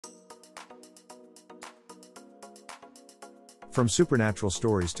From supernatural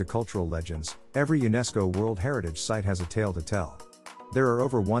stories to cultural legends, every UNESCO World Heritage Site has a tale to tell. There are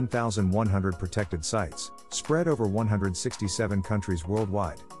over 1,100 protected sites, spread over 167 countries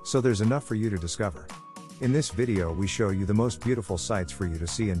worldwide, so there's enough for you to discover. In this video we show you the most beautiful sites for you to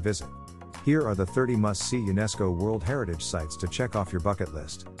see and visit. Here are the 30 must-see UNESCO World Heritage Sites to check off your bucket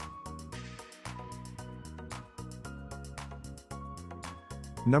list.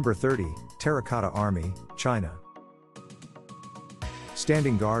 Number 30, Terracotta Army, China.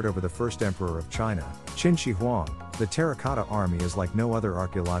 Standing guard over the first emperor of China, Qin Shi Huang, the Terracotta Army is like no other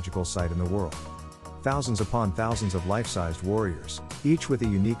archaeological site in the world. Thousands upon thousands of life-sized warriors, each with a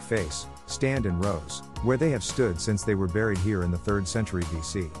unique face, stand in rows, where they have stood since they were buried here in the 3rd century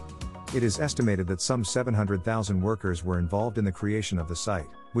BC. It is estimated that some 700,000 workers were involved in the creation of the site,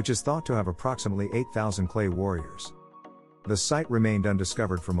 which is thought to have approximately 8,000 clay warriors. The site remained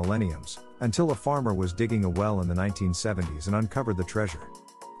undiscovered for millenniums, until a farmer was digging a well in the 1970s and uncovered the treasure.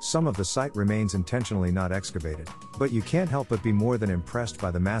 Some of the site remains intentionally not excavated, but you can't help but be more than impressed by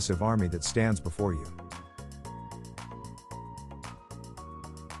the massive army that stands before you.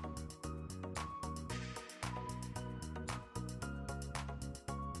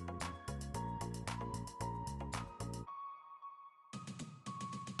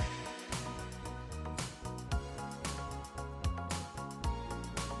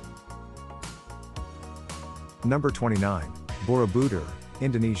 Number 29, Borobudur,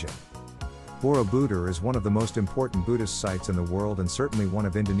 Indonesia. Borobudur is one of the most important Buddhist sites in the world and certainly one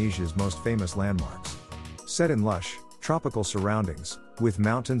of Indonesia's most famous landmarks. Set in lush, tropical surroundings, with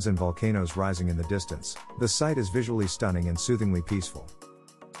mountains and volcanoes rising in the distance, the site is visually stunning and soothingly peaceful.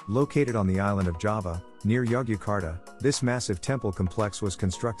 Located on the island of Java, near Yogyakarta, this massive temple complex was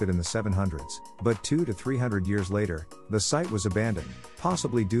constructed in the 700s, but 200 to 300 years later, the site was abandoned,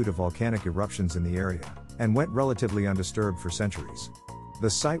 possibly due to volcanic eruptions in the area, and went relatively undisturbed for centuries. The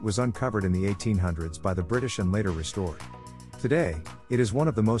site was uncovered in the 1800s by the British and later restored. Today, it is one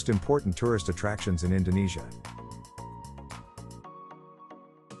of the most important tourist attractions in Indonesia.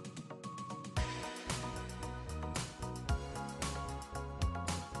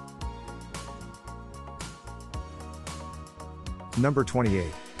 Number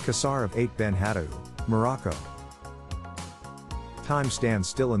 28, Ksar of Ait-Ben-Haddou, Morocco. Time stands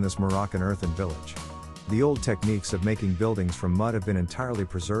still in this Moroccan earthen village. The old techniques of making buildings from mud have been entirely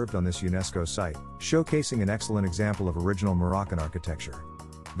preserved on this UNESCO site, showcasing an excellent example of original Moroccan architecture.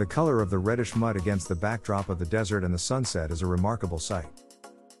 The color of the reddish mud against the backdrop of the desert and the sunset is a remarkable sight.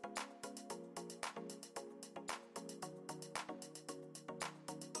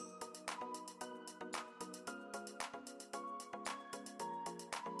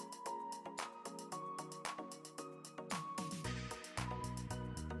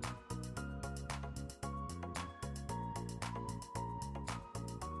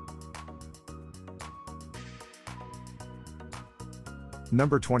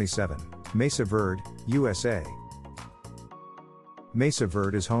 Number 27, Mesa Verde, USA. Mesa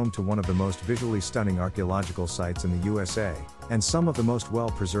Verde is home to one of the most visually stunning archaeological sites in the USA, and some of the most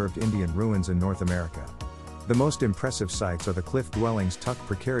well-preserved Indian ruins in North America. The most impressive sites are the cliff dwellings tucked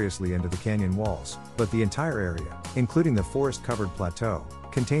precariously into the canyon walls, but the entire area, including the forest-covered plateau,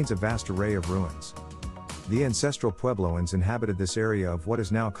 contains a vast array of ruins. The ancestral Puebloans inhabited this area of what is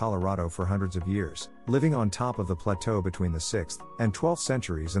now Colorado for hundreds of years, living on top of the plateau between the 6th and 12th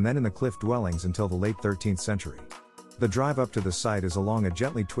centuries and then in the cliff dwellings until the late 13th century. The drive up to the site is along a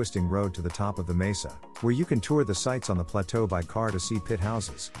gently twisting road to the top of the mesa, where you can tour the sites on the plateau by car to see pit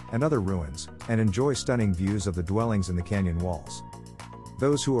houses and other ruins, and enjoy stunning views of the dwellings in the canyon walls.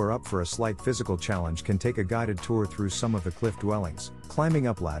 Those who are up for a slight physical challenge can take a guided tour through some of the cliff dwellings, climbing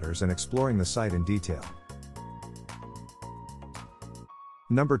up ladders and exploring the site in detail.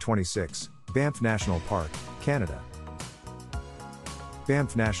 Number 26, Banff National Park, Canada.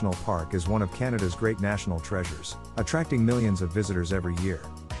 Banff National Park is one of Canada's great national treasures, attracting millions of visitors every year.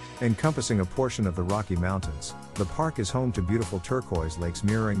 Encompassing a portion of the Rocky Mountains, the park is home to beautiful turquoise lakes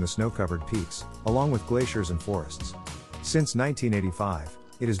mirroring the snow-covered peaks, along with glaciers and forests. Since 1985,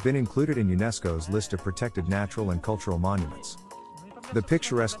 it has been included in UNESCO's list of protected natural and cultural monuments. The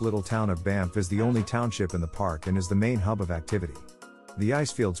picturesque little town of Banff is the only township in the park and is the main hub of activity. The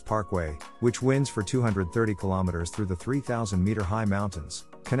Icefields Parkway, which winds for 230 kilometers through the 3,000-meter-high mountains,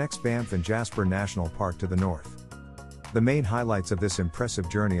 connects Banff and Jasper National Park to the north. The main highlights of this impressive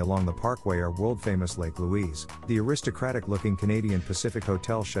journey along the parkway are world-famous Lake Louise, the aristocratic-looking Canadian Pacific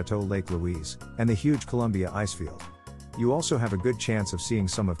Hotel Chateau Lake Louise, and the huge Columbia Icefield. You also have a good chance of seeing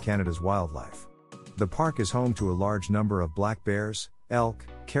some of Canada's wildlife. The park is home to a large number of black bears, elk,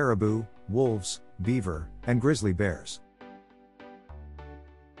 caribou, wolves, beaver, and grizzly bears.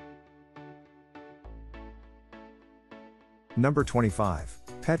 Number 25.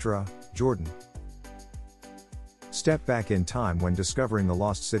 Petra, Jordan. Step back in time when discovering the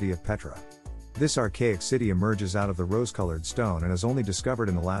lost city of Petra. This archaic city emerges out of the rose-colored stone and is only discovered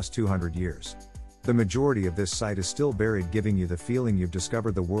in the last 200 years. The majority of this site is still buried, giving you the feeling you've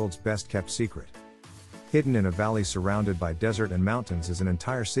discovered the world's best-kept secret. Hidden in a valley surrounded by desert and mountains is an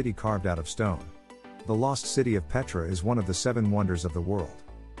entire city carved out of stone. The lost city of Petra is one of the 7 wonders of the world.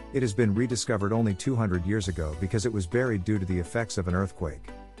 It has been rediscovered only 200 years ago because it was buried due to the effects of an earthquake.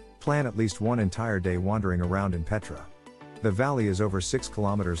 Plan at least one entire day wandering around in Petra. The valley is over 6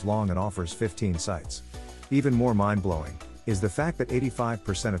 kilometers long and offers 15 sites. Even more mind-blowing is the fact that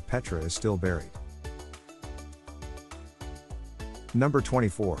 85% of Petra is still buried. Number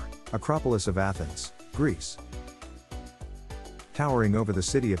 24. Acropolis of Athens, Greece. Towering over the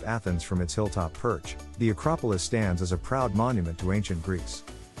city of Athens from its hilltop perch, the Acropolis stands as a proud monument to ancient Greece.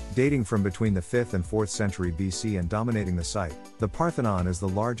 Dating from between the 5th and 4th century BC and dominating the site, the Parthenon is the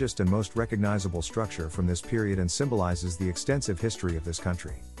largest and most recognizable structure from this period and symbolizes the extensive history of this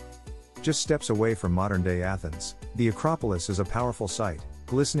country. Just steps away from modern-day Athens, the Acropolis is a powerful site,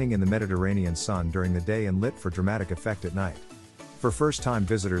 glistening in the Mediterranean sun during the day and lit for dramatic effect at night. For first-time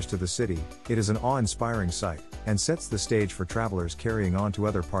visitors to the city, it is an awe-inspiring sight, and sets the stage for travelers carrying on to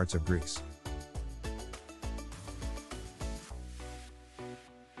other parts of Greece.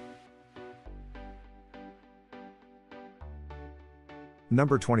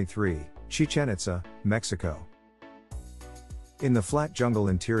 Number 23. Chichen Itza, Mexico. In the flat jungle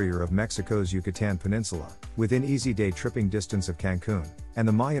interior of Mexico's Yucatan Peninsula, within easy day tripping distance of Cancun, and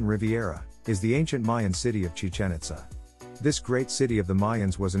the Mayan Riviera, is the ancient Mayan city of Chichen Itza. This great city of the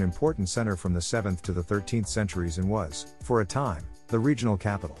Mayans was an important center from the 7th to the 13th centuries and was, for a time, the regional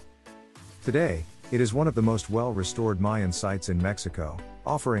capital. Today, it is one of the most well-restored Mayan sites in Mexico,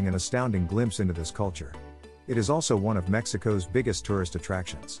 offering an astounding glimpse into this culture. It is also one of Mexico's biggest tourist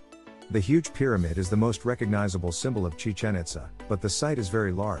attractions. The huge pyramid is the most recognizable symbol of Chichen Itza, but the site is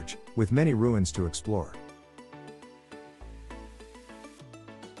very large, with many ruins to explore.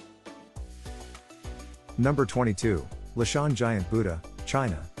 Number 22. Lishan Giant Buddha,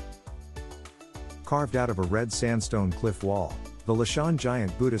 China. Carved out of a red sandstone cliff wall, the Lishan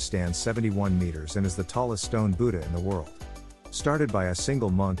Giant Buddha stands 71 meters and is the tallest stone Buddha in the world. Started by a single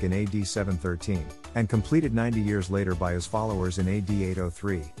monk in AD 713, and completed 90 years later by his followers in AD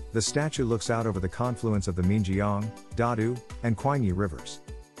 803, the statue looks out over the confluence of the Minjiang, Haddou, and Quanyi rivers.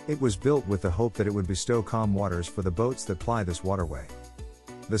 It was built with the hope that it would bestow calm waters for the boats that ply this waterway.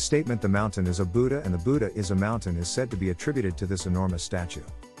 The statement "the mountain is a Buddha and the Buddha is a mountain" is said to be attributed to this enormous statue.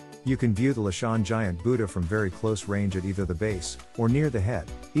 You can view the Lishan Giant Buddha from very close range at either the base, or near the head,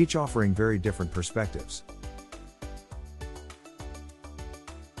 each offering very different perspectives.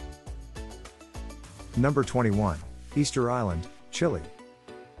 Number 21. Easter Island, Chile.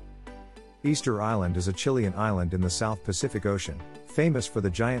 Easter Island is a Chilean island in the South Pacific Ocean, famous for the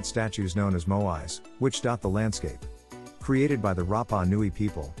giant statues known as moais, which dot the landscape. Created by the Rapa Nui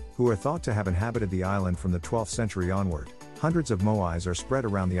people, who are thought to have inhabited the island from the 12th century onward, hundreds of moais are spread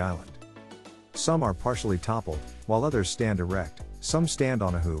around the island. Some are partially toppled, while others stand erect, some stand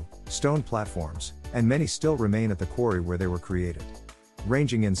on ahu, stone platforms, and many still remain at the quarry where they were created.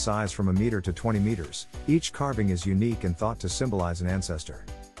 Ranging in size from a meter to 20 meters, each carving is unique and thought to symbolize an ancestor.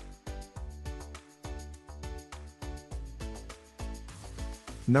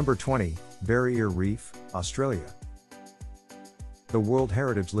 Number 20. Barrier Reef, Australia. The World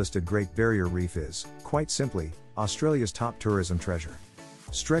Heritage listed Great Barrier Reef is, quite simply, Australia's top tourism treasure.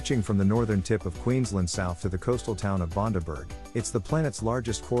 Stretching from the northern tip of Queensland south to the coastal town of Bundaberg, it's the planet's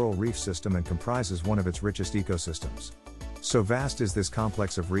largest coral reef system and comprises one of its richest ecosystems. So vast is this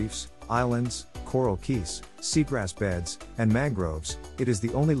complex of reefs, islands, coral keys, seagrass beds, and mangroves, it is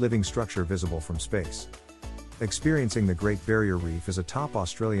the only living structure visible from space. Experiencing the Great Barrier Reef is a top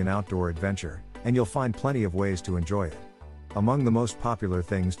Australian outdoor adventure, and you'll find plenty of ways to enjoy it. Among the most popular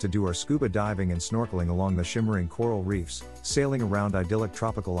things to do are scuba diving and snorkeling along the shimmering coral reefs, sailing around idyllic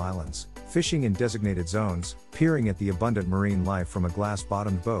tropical islands, fishing in designated zones, peering at the abundant marine life from a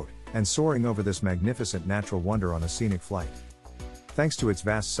glass-bottomed boat, and soaring over this magnificent natural wonder on a scenic flight. Thanks to its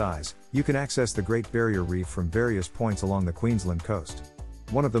vast size, you can access the Great Barrier Reef from various points along the Queensland coast.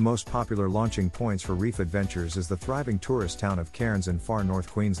 One of the most popular launching points for reef adventures is the thriving tourist town of Cairns in far north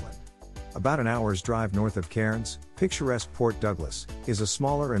Queensland. About an hour's drive north of Cairns, picturesque Port Douglas is a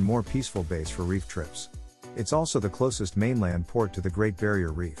smaller and more peaceful base for reef trips. It's also the closest mainland port to the Great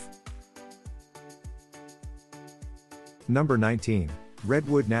Barrier Reef. Number 19.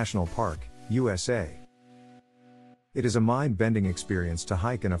 Redwood National Park, USA. It is a mind-bending experience to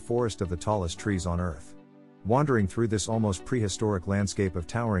hike in a forest of the tallest trees on Earth. Wandering through this almost prehistoric landscape of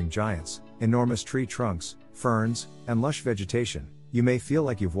towering giants, enormous tree trunks, ferns, and lush vegetation, you may feel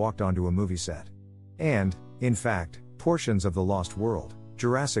like you've walked onto a movie set. And, in fact, portions of The Lost World,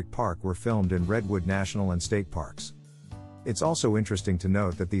 Jurassic Park were filmed in Redwood National and State Parks. It's also interesting to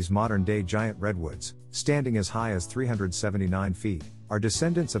note that these modern-day giant redwoods, standing as high as 379 feet, are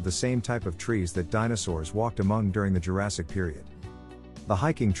descendants of the same type of trees that dinosaurs walked among during the Jurassic period. The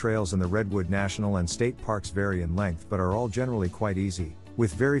hiking trails in the Redwood National and State Parks vary in length but are all generally quite easy,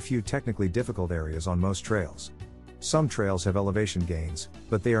 with very few technically difficult areas on most trails. Some trails have elevation gains,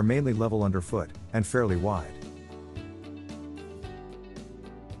 but they are mainly level underfoot, and fairly wide.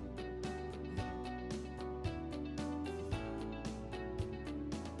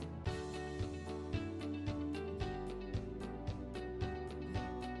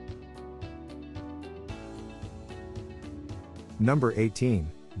 Number 18,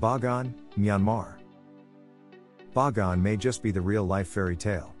 Bagan, Myanmar. Bagan may just be the real-life fairy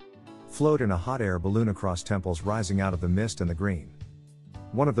tale. Float in a hot air balloon across temples rising out of the mist and the green.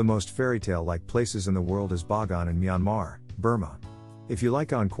 One of the most fairy tale-like places in the world is Bagan in Myanmar, Burma. If you like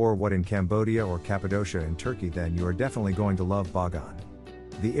Angkor Wat in Cambodia or Cappadocia in Turkey, then you are definitely going to love Bagan.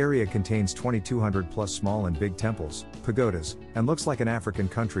 The area contains 2,200 plus small and big temples, pagodas, and looks like an African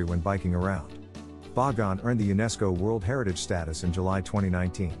country when biking around. Bagan earned the UNESCO World Heritage status in July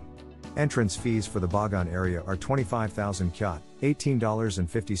 2019. Entrance fees for the Bagan area are 25,000 kyat,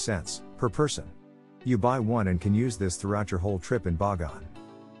 $18.50, per person. You buy one and can use this throughout your whole trip in Bagan.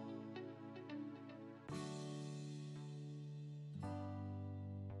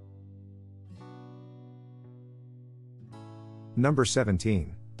 Number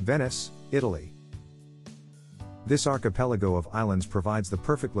 17, Venice, Italy. This archipelago of islands provides the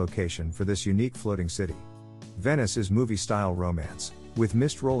perfect location for this unique floating city. Venice is movie-style romance, with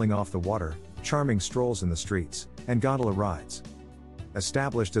mist rolling off the water, charming strolls in the streets, and gondola rides.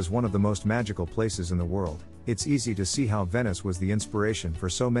 Established as one of the most magical places in the world, it's easy to see how Venice was the inspiration for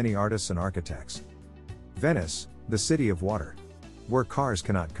so many artists and architects. Venice, the city of water, where cars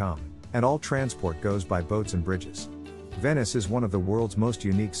cannot come, and all transport goes by boats and bridges. Venice is one of the world's most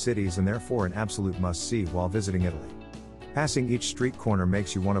unique cities and therefore an absolute must-see while visiting Italy. Passing each street corner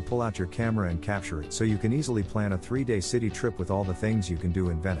makes you want to pull out your camera and capture it, so you can easily plan a 3-day city trip with all the things you can do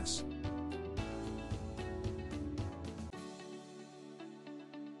in Venice.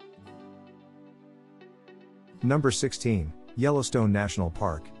 Number 16, Yellowstone National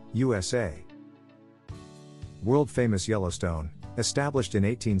Park, USA. World-famous Yellowstone, established in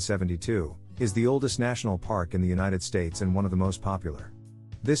 1872, is the oldest national park in the United States and one of the most popular.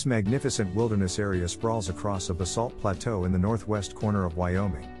 This magnificent wilderness area sprawls across a basalt plateau in the northwest corner of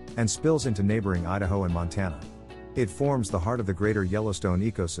Wyoming, and spills into neighboring Idaho and Montana. It forms the heart of the Greater Yellowstone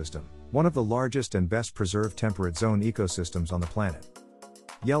ecosystem, one of the largest and best preserved temperate zone ecosystems on the planet.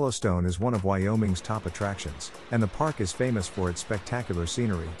 Yellowstone is one of Wyoming's top attractions, and the park is famous for its spectacular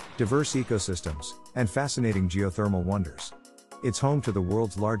scenery, diverse ecosystems, and fascinating geothermal wonders. It's home to the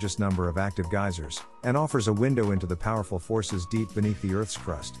world's largest number of active geysers, and offers a window into the powerful forces deep beneath the Earth's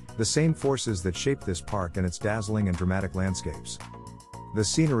crust, the same forces that shaped this park and its dazzling and dramatic landscapes. The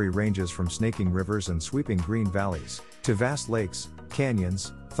scenery ranges from snaking rivers and sweeping green valleys, to vast lakes,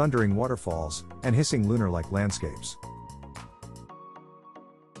 canyons, thundering waterfalls, and hissing lunar-like landscapes.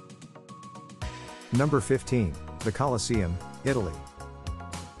 Number 15, the Colosseum, Italy.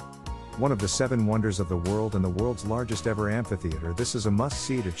 One of the 7 wonders of the world and the world's largest ever amphitheater, this is a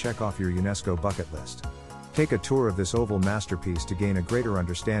must-see to check off your UNESCO bucket list. Take a tour of this oval masterpiece to gain a greater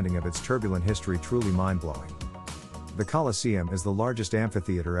understanding of its turbulent history, truly mind-blowing. The Colosseum is the largest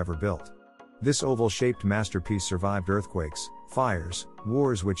amphitheater ever built. This oval-shaped masterpiece survived earthquakes, fires,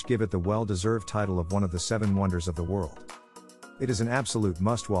 wars, which give it the well-deserved title of one of the 7 wonders of the world. It is an absolute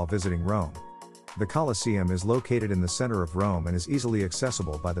must while visiting Rome. The Colosseum is located in the center of Rome and is easily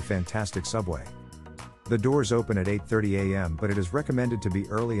accessible by the fantastic subway. The doors open at 8:30 a.m., but it is recommended to be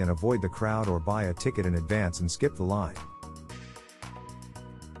early and avoid the crowd, or buy a ticket in advance and skip the line.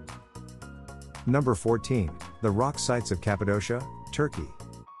 Number 14, the rock sites of Cappadocia, Turkey.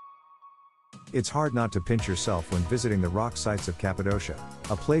 It's hard not to pinch yourself when visiting the rock sites of Cappadocia,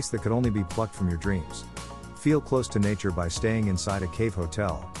 a place that could only be plucked from your dreams. Feel close to nature by staying inside a cave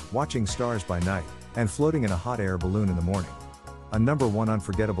hotel, watching stars by night, and floating in a hot air balloon in the morning. A number 1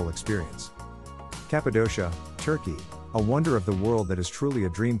 unforgettable experience. Cappadocia, Turkey, a wonder of the world that is truly a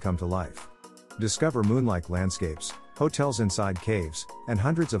dream come to life. Discover moon-like landscapes, hotels inside caves, and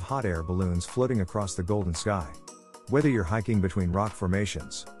hundreds of hot air balloons floating across the golden sky. Whether you're hiking between rock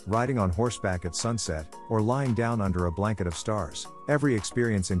formations, riding on horseback at sunset, or lying down under a blanket of stars, every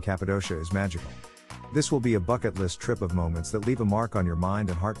experience in Cappadocia is magical. This will be a bucket list trip of moments that leave a mark on your mind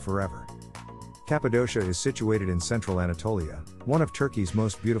and heart forever. Cappadocia is situated in central Anatolia, one of Turkey's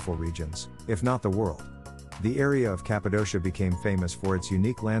most beautiful regions, if not the world. The area of Cappadocia became famous for its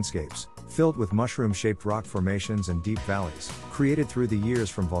unique landscapes, filled with mushroom-shaped rock formations and deep valleys, created through the years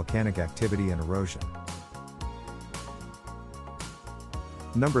from volcanic activity and erosion.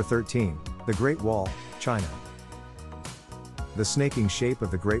 Number 13. The Great Wall, China. The snaking shape of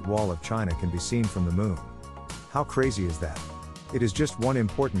the Great Wall of China can be seen from the moon. How crazy is that? It is just one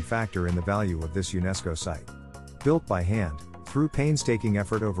important factor in the value of this UNESCO site. Built by hand, through painstaking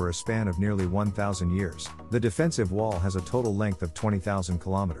effort over a span of nearly 1,000 years, the defensive wall has a total length of 20,000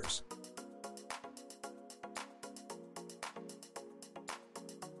 kilometers.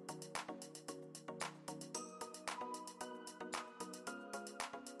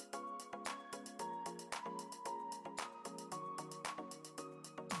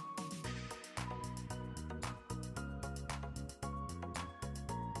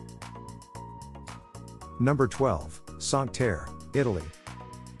 Number 12. Cinque Terre, Italy.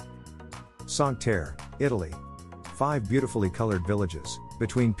 Cinque Terre, Italy. 5 beautifully colored villages,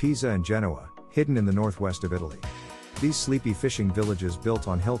 between Pisa and Genoa, hidden in the northwest of Italy. These sleepy fishing villages built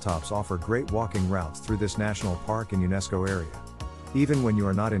on hilltops offer great walking routes through this national park and UNESCO area. Even when you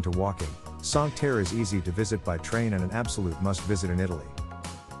are not into walking, Cinque Terre is easy to visit by train and an absolute must-visit in Italy.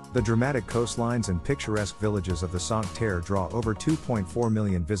 The dramatic coastlines and picturesque villages of the Cinque Terre draw over 2.4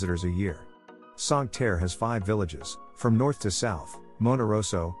 million visitors a year. Cinque Terre has 5 villages, from north to south: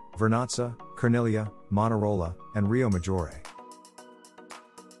 Monterosso, Vernazza, Cornelia, Monarola, and Rio Maggiore.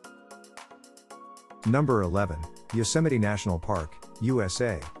 Number 11. Yosemite National Park,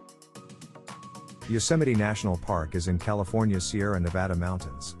 USA. Yosemite National Park is in California's Sierra Nevada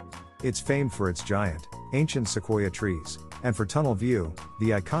mountains. It's famed for its giant, ancient sequoia trees, and for tunnel view,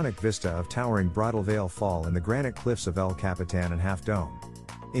 the iconic vista of towering Bridal Veil Fall and the granite cliffs of El Capitan and Half Dome.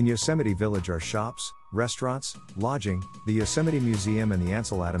 In Yosemite Village are shops, restaurants, lodging, the Yosemite Museum and the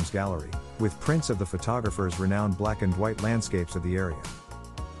Ansel Adams Gallery, with prints of the photographer's renowned black and white landscapes of the area.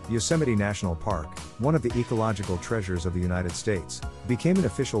 Yosemite National Park, one of the ecological treasures of the United States, became an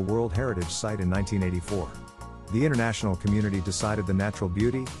official World Heritage Site in 1984. The international community decided the natural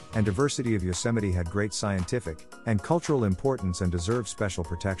beauty and diversity of Yosemite had great scientific and cultural importance and deserved special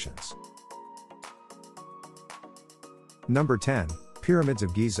protections. Number 10. Pyramids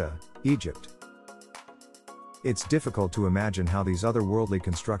of Giza, Egypt. It's difficult to imagine how these otherworldly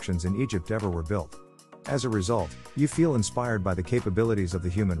constructions in Egypt ever were built. As a result, you feel inspired by the capabilities of the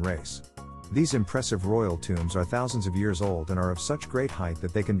human race. These impressive royal tombs are thousands of years old and are of such great height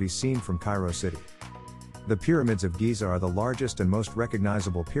that they can be seen from Cairo City. The Pyramids of Giza are the largest and most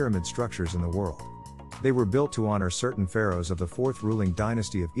recognizable pyramid structures in the world. They were built to honor certain pharaohs of the 4th ruling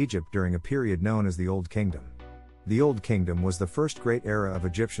dynasty of Egypt during a period known as the Old Kingdom. The Old Kingdom was the first great era of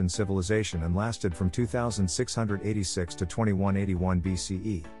Egyptian civilization and lasted from 2686 to 2181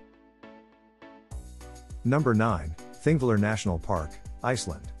 BCE. Number 9. Thingvellir National Park,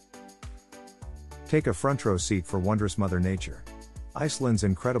 Iceland. Take a front row seat for wondrous Mother Nature. Iceland's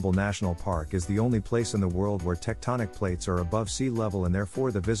incredible national park is the only place in the world where tectonic plates are above sea level and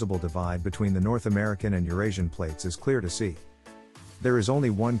therefore the visible divide between the North American and Eurasian plates is clear to see. There is only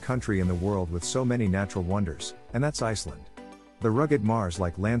one country in the world with so many natural wonders, and that's Iceland. The rugged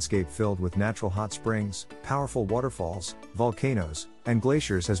Mars-like landscape filled with natural hot springs, powerful waterfalls, volcanoes, and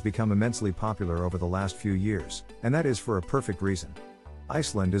glaciers has become immensely popular over the last few years, and that is for a perfect reason.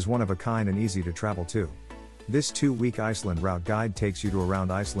 Iceland is one of a kind and easy to travel to. This 2-week Iceland route guide takes you to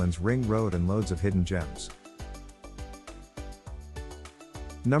around Iceland's Ring Road and loads of hidden gems.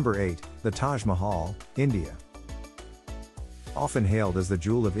 Number 8. The Taj Mahal, India. Often hailed as the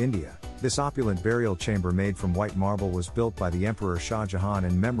Jewel of India, this opulent burial chamber made from white marble was built by the Emperor Shah Jahan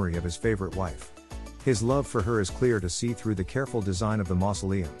in memory of his favorite wife. His love for her is clear to see through the careful design of the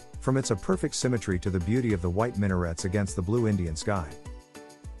mausoleum, from its perfect symmetry to the beauty of the white minarets against the blue Indian sky.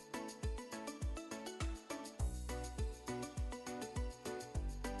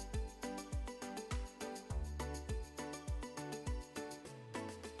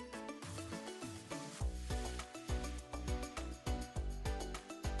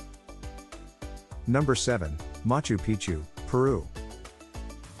 Number 7. Machu Picchu, Peru.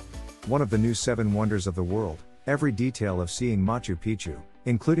 One of the new 7 wonders of the world, every detail of seeing Machu Picchu,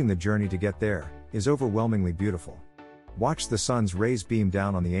 including the journey to get there, is overwhelmingly beautiful. Watch the sun's rays beam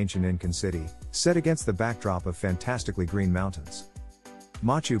down on the ancient Incan city, set against the backdrop of fantastically green mountains.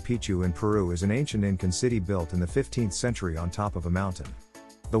 Machu Picchu in Peru is an ancient Incan city built in the 15th century on top of a mountain.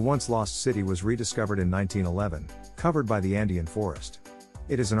 The once lost city was rediscovered in 1911, covered by the Andean forest.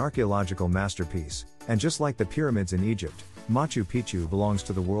 It is an archaeological masterpiece, and just like the pyramids in Egypt, Machu Picchu belongs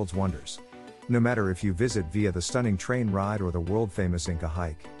to the world's wonders. No matter if you visit via the stunning train ride or the world-famous Inca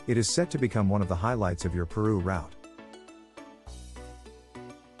hike, it is set to become one of the highlights of your Peru route.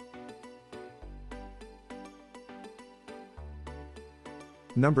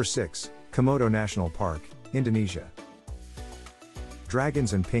 Number 6, Komodo National Park, Indonesia.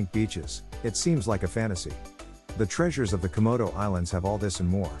 Dragons and pink beaches, it seems like a fantasy. The treasures of the Komodo Islands have all this and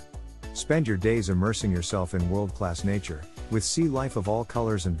more. Spend your days immersing yourself in world-class nature, with sea life of all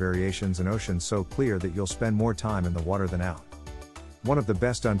colors and variations and oceans so clear that you'll spend more time in the water than out. One of the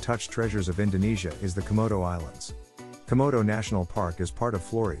best untouched treasures of Indonesia is the Komodo Islands. Komodo National Park is part of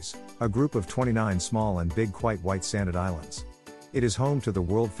Flores, a group of 29 small and big quite white sanded islands. It is home to the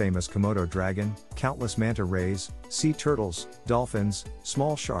world-famous Komodo dragon, countless manta rays, sea turtles, dolphins,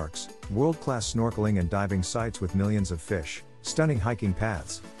 small sharks, world-class snorkeling and diving sites with millions of fish, stunning hiking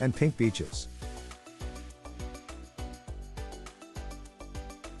paths, and pink beaches.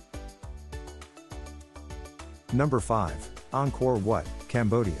 Number 5, Angkor Wat,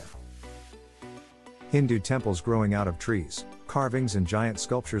 Cambodia. Hindu temples growing out of trees, carvings and giant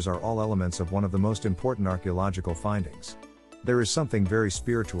sculptures are all elements of one of the most important archaeological findings. There is something very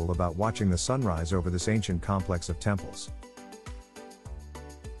spiritual about watching the sunrise over this ancient complex of temples.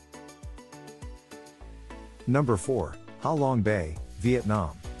 Number 4, Ha Long Bay,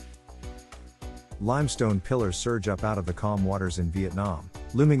 Vietnam. Limestone pillars surge up out of the calm waters in Vietnam,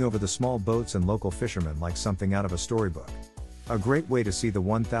 looming over the small boats and local fishermen like something out of a storybook. A great way to see the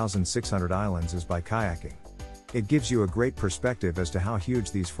 1,600 islands is by kayaking. It gives you a great perspective as to how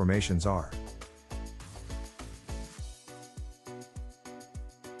huge these formations are.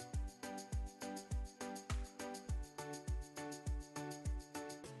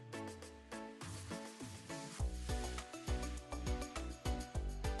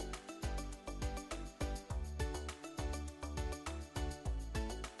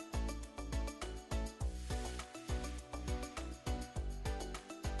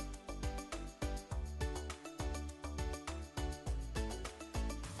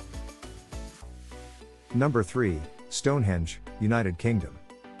 Number 3, Stonehenge, United Kingdom.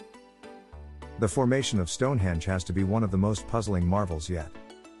 The formation of Stonehenge has to be one of the most puzzling marvels yet.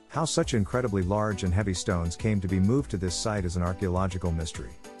 How such incredibly large and heavy stones came to be moved to this site is an archaeological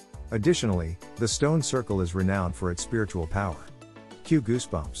mystery. Additionally, the stone circle is renowned for its spiritual power. Cue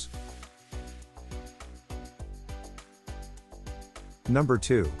goosebumps. Number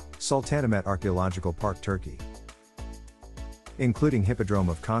 2, Sultanahmet Archaeological Park, Turkey. Including Hippodrome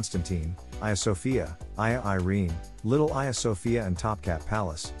of Constantine, Hagia Sophia, Hagia Irene, Little Hagia Sophia and Topkapı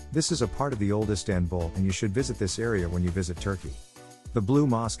Palace, this is a part of the old Istanbul and you should visit this area when you visit Turkey. The Blue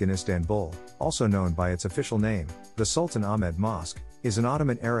Mosque in Istanbul, also known by its official name, the Sultan Ahmed Mosque, is an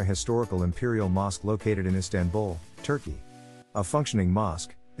Ottoman-era historical imperial mosque located in Istanbul, Turkey. A functioning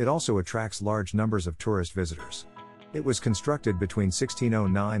mosque, it also attracts large numbers of tourist visitors. It was constructed between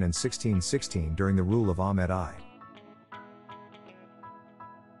 1609 and 1616 during the rule of Ahmed I.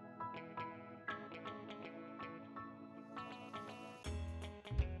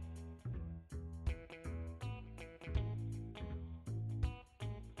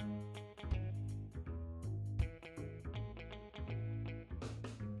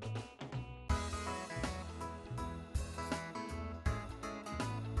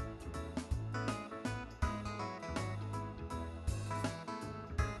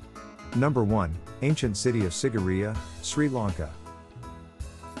 Number 1, Ancient City of Sigiriya, Sri Lanka.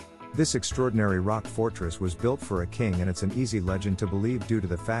 This extraordinary rock fortress was built for a king and it's an easy legend to believe due to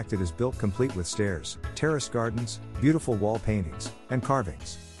the fact it is built complete with stairs, terrace gardens, beautiful wall paintings, and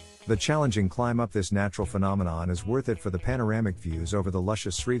carvings. The challenging climb up this natural phenomenon is worth it for the panoramic views over the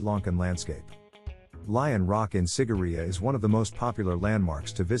luscious Sri Lankan landscape. Lion Rock in Sigiriya is one of the most popular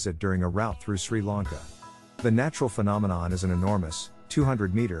landmarks to visit during a route through Sri Lanka. The natural phenomenon is an enormous,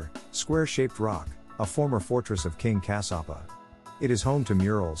 200-meter, square-shaped rock, a former fortress of King Kasapa. It is home to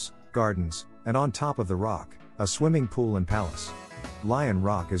murals, gardens, and on top of the rock, a swimming pool and palace. Lion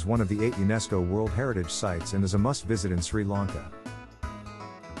Rock is one of the 8 UNESCO World Heritage Sites and is a must-visit in Sri Lanka.